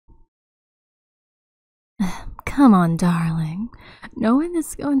Come on, darling. No one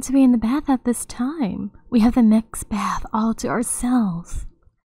is going to be in the bath at this time. We have the mixed bath all to ourselves.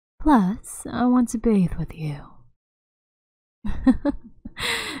 Plus, I want to bathe with you.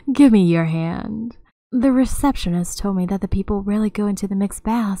 Give me your hand. The receptionist told me that the people rarely go into the mixed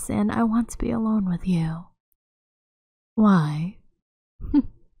baths, and I want to be alone with you. Why?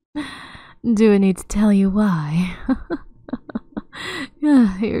 Do I need to tell you why?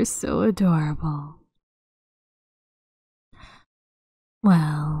 You're so adorable.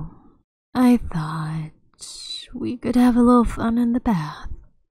 Well, I thought we could have a little fun in the bath.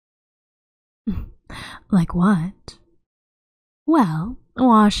 Like what? Well,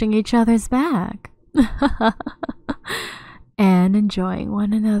 washing each other's back. And enjoying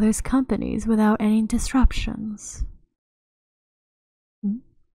one another's companies without any disruptions.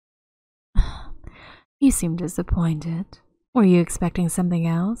 You seem disappointed. Were you expecting something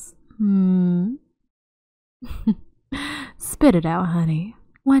else? Spit it out, honey.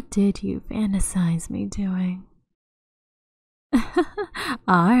 What did you fantasize me doing?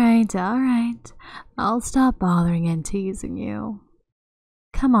 Alright. I'll stop bothering and teasing you.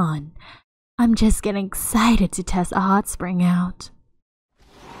 Come on. I'm just getting excited to test a hot spring out.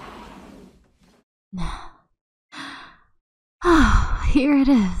 Oh, here it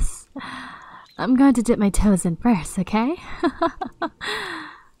is. I'm going to dip my toes in first, okay?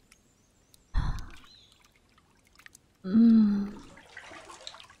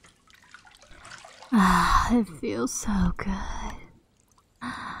 It feels so good.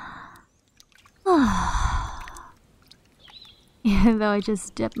 Even though I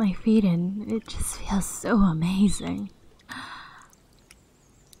just dipped my feet in, it just feels so amazing.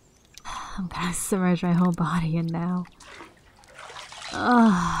 I'm gonna submerge my whole body in now.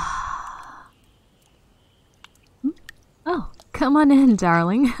 Oh, come on in,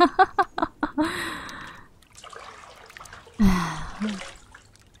 darling.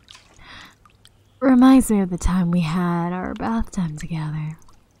 Reminds me of the time we had our bath time together.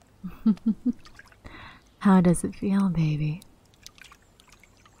 How does it feel, baby?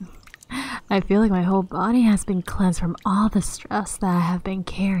 I feel like my whole body has been cleansed from all the stress that I have been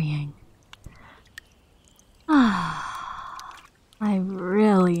carrying. I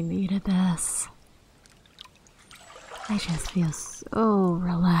really needed this. I just feel so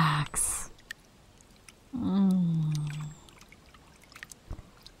relaxed.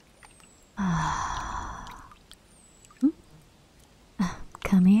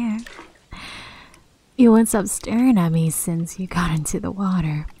 Come here. You won't stop staring at me since you got into the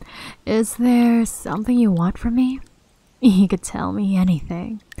water. Is there something you want from me? You could tell me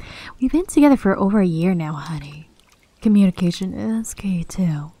anything. We've been together for over a year now, honey. Communication is key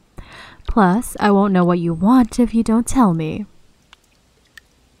too. Plus, I won't know what you want if you don't tell me.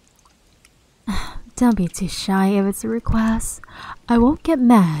 Don't be too shy if it's a request. I won't get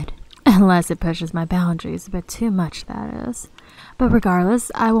mad, unless it pushes my boundaries a bit too much, that is. But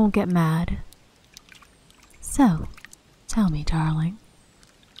regardless, I won't get mad. So, tell me, darling.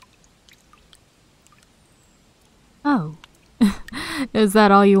 Oh, is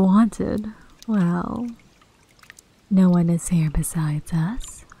that all you wanted? Well, no one is here besides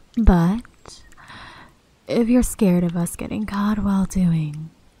us, but if you're scared of us getting caught while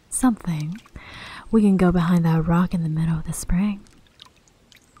doing something, we can go behind that rock in the middle of the spring.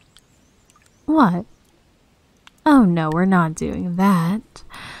 What? Oh no, we're not doing that.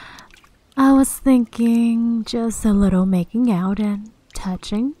 I was thinking just a little making out and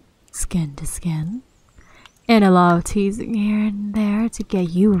touching, skin to skin. And a lot of teasing here and there to get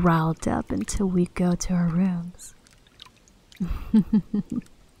you riled up until we go to our rooms.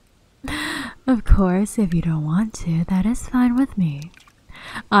 Of course, if you don't want to, that is fine with me.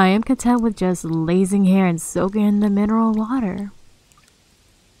 I am content with just lazing here and soaking in the mineral water.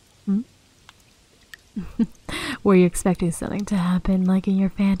 Were you expecting something to happen like in your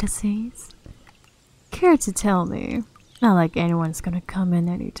fantasies? Care to tell me? Not like anyone's gonna come in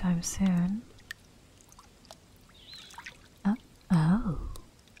anytime soon. Oh.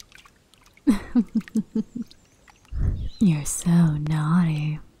 You're so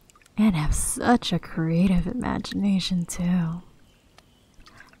naughty. And have such a creative imagination too.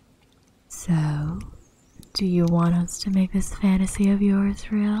 So, do you want us to make this fantasy of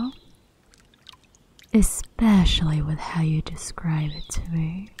yours real? Especially with how you describe it to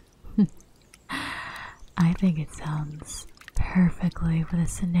me. I think it sounds perfectly for the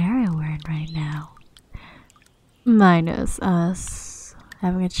scenario we're in right now. Minus us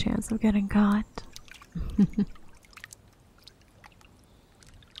having a chance of getting caught.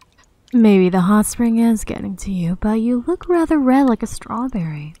 Maybe the hot spring is getting to you, but you look rather red like a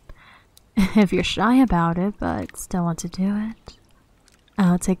strawberry. If you're shy about it but still want to do it,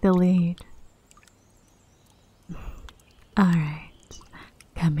 I'll take the lead. Alright,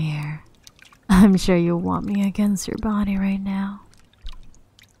 come here. I'm sure you want me against your body right now.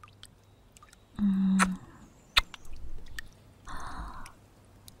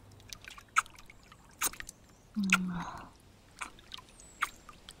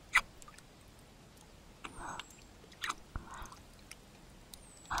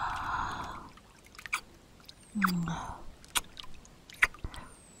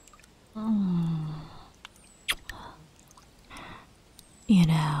 You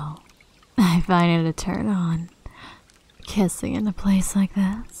know, I find it a turn on. Kissing in a place like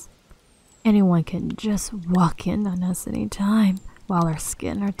this. Anyone can just walk in on us any time while our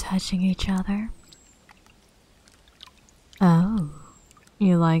skin are touching each other. Oh,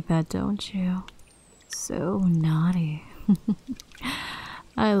 you like that, don't you? So naughty.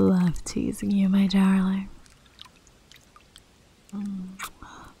 I love teasing you, my darling.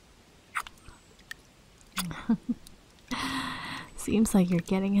 Seems like you're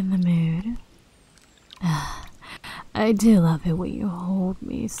getting in the mood. I do love it when you hold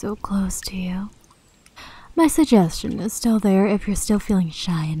me so close to you. My suggestion is still there if you're still feeling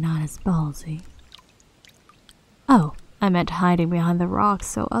shy and not as ballsy. Oh, I meant hiding behind the rocks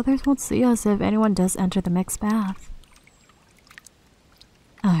so others won't see us if anyone does enter the mixed bath.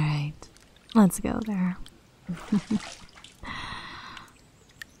 Alright, let's go there.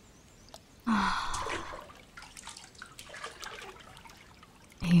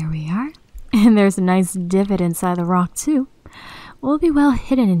 Here we are. And there's a nice divot inside the rock too. We'll be well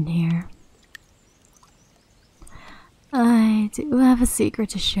hidden in here. I do have a secret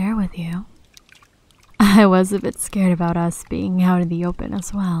to share with you. I was a bit scared about us being out in the open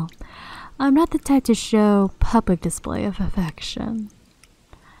as well. I'm not the type to show public display of affection.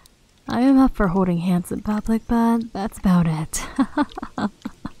 I am up for holding hands in public, but that's about it.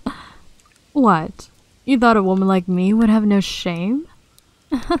 What? You thought a woman like me would have no shame?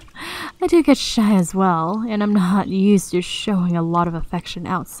 I do get shy as well, and I'm not used to showing a lot of affection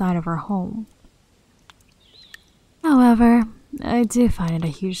outside of our home. However, I do find it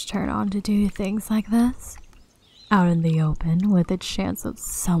a huge turn on to do things like this. Out in the open with a chance of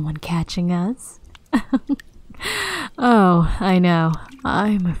someone catching us. Oh, I know,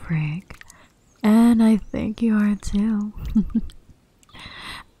 I'm a freak. And I think you are too.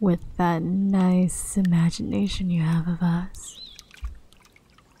 With that nice imagination you have of us.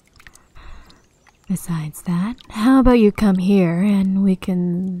 Besides that, how about you come here and we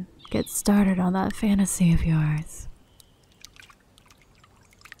can get started on that fantasy of yours?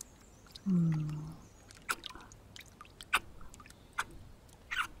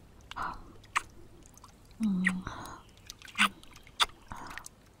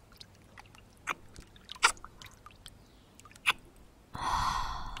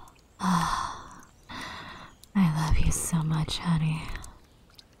 I love you so much, honey.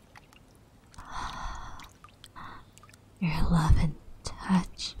 Your love and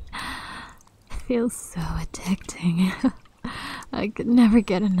touch feels so addicting. I could never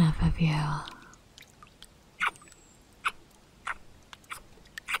get enough of you.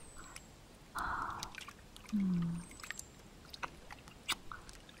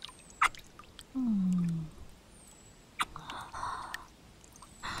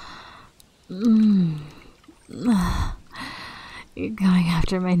 You're going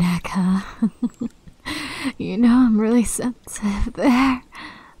after my neck, huh? You know I'm really sensitive there.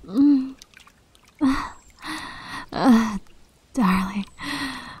 Darling.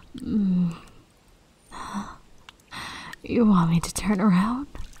 You want me to turn around?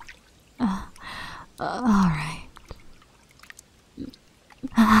 Alright.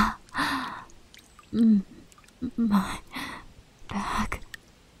 My back.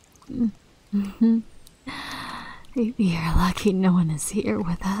 You're lucky no one is here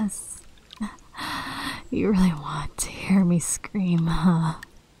with us. You really want to hear me scream, huh?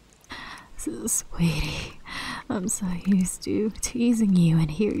 Sweetie, I'm so used to teasing you,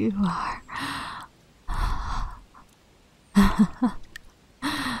 and here you are.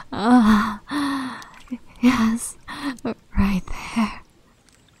 Yes, right there.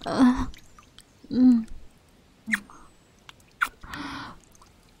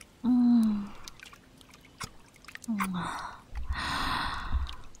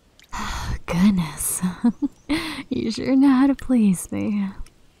 Goodness, you sure know how to please me.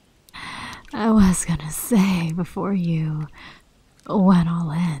 I was gonna say before you went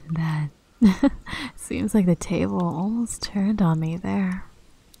all in that seems like the table almost turned on me there.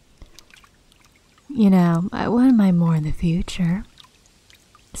 You know, I wouldn't mind more in the future.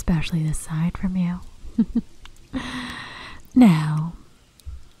 especially this side from you. Now,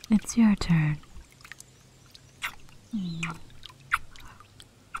 it's your turn.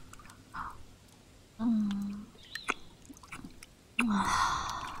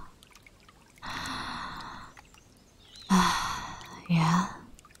 Yeah?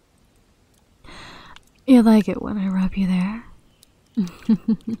 You like it when I rub you there?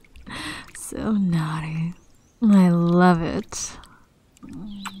 So naughty. I love it.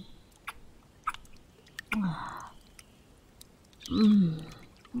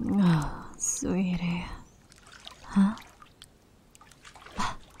 Oh, sweetie. Huh?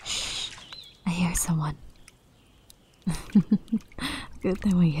 Shh. I hear someone. Good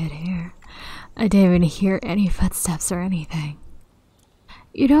thing we hid here. I didn't even hear any footsteps or anything.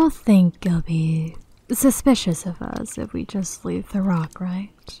 You don't think you'll be suspicious of us if we just leave the rock,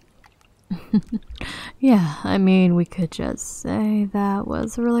 right? Yeah, I mean, we could just say that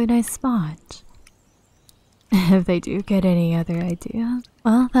was a really nice spot. If they do get any other idea,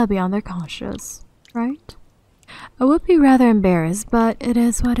 well, they'll be on their conscience, right? I would be rather embarrassed, but it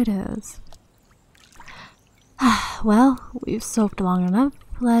is what it is. Well, we've soaked long enough.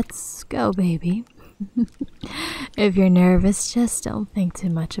 Let's go, baby. If you're nervous, just don't think too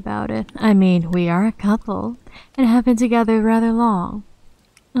much about it. I mean, we are a couple and have been together rather long.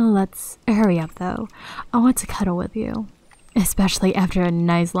 Let's hurry up, though. I want to cuddle with you, especially after a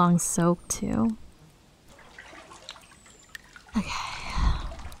nice long soak, too. Okay.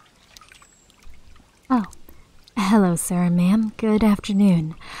 Oh, hello, sir and ma'am. Good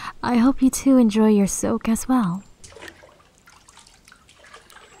afternoon. I hope you two enjoy your soak as well.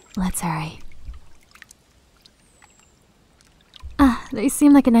 Let's hurry. They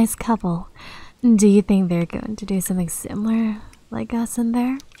seem like a nice couple. Do you think they're going to do something similar, like us in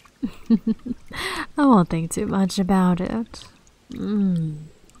there? I won't think too much about it. You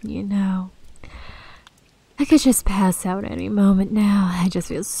know, I could just pass out any moment now. I just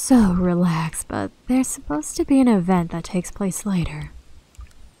feel so relaxed, but there's supposed to be an event that takes place later.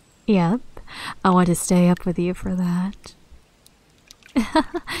 Yep, I want to stay up with you for that.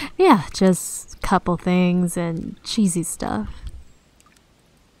 Yeah, just couple things and cheesy stuff.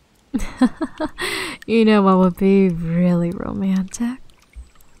 You know what would be really romantic?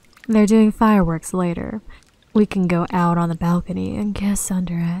 They're doing fireworks later. We can go out on the balcony and kiss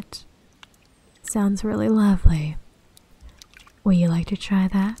under it. Sounds really lovely. Would you like to try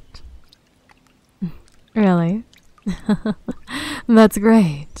that? Really? That's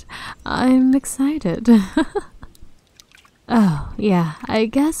great. I'm excited. Oh, yeah, I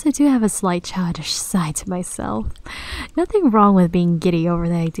guess I do have a slight childish side to myself. Nothing wrong with being giddy over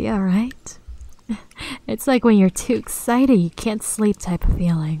the idea, right? It's like when you're too excited you can't sleep type of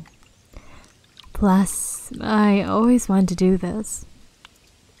feeling. Plus, I always wanted to do this.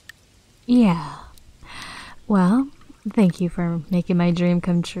 Yeah. Well, thank you for making my dream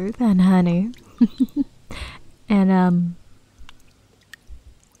come true then, honey. And,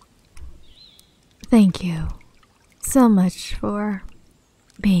 thank you so much for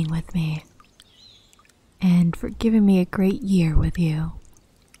being with me and for giving me a great year with you.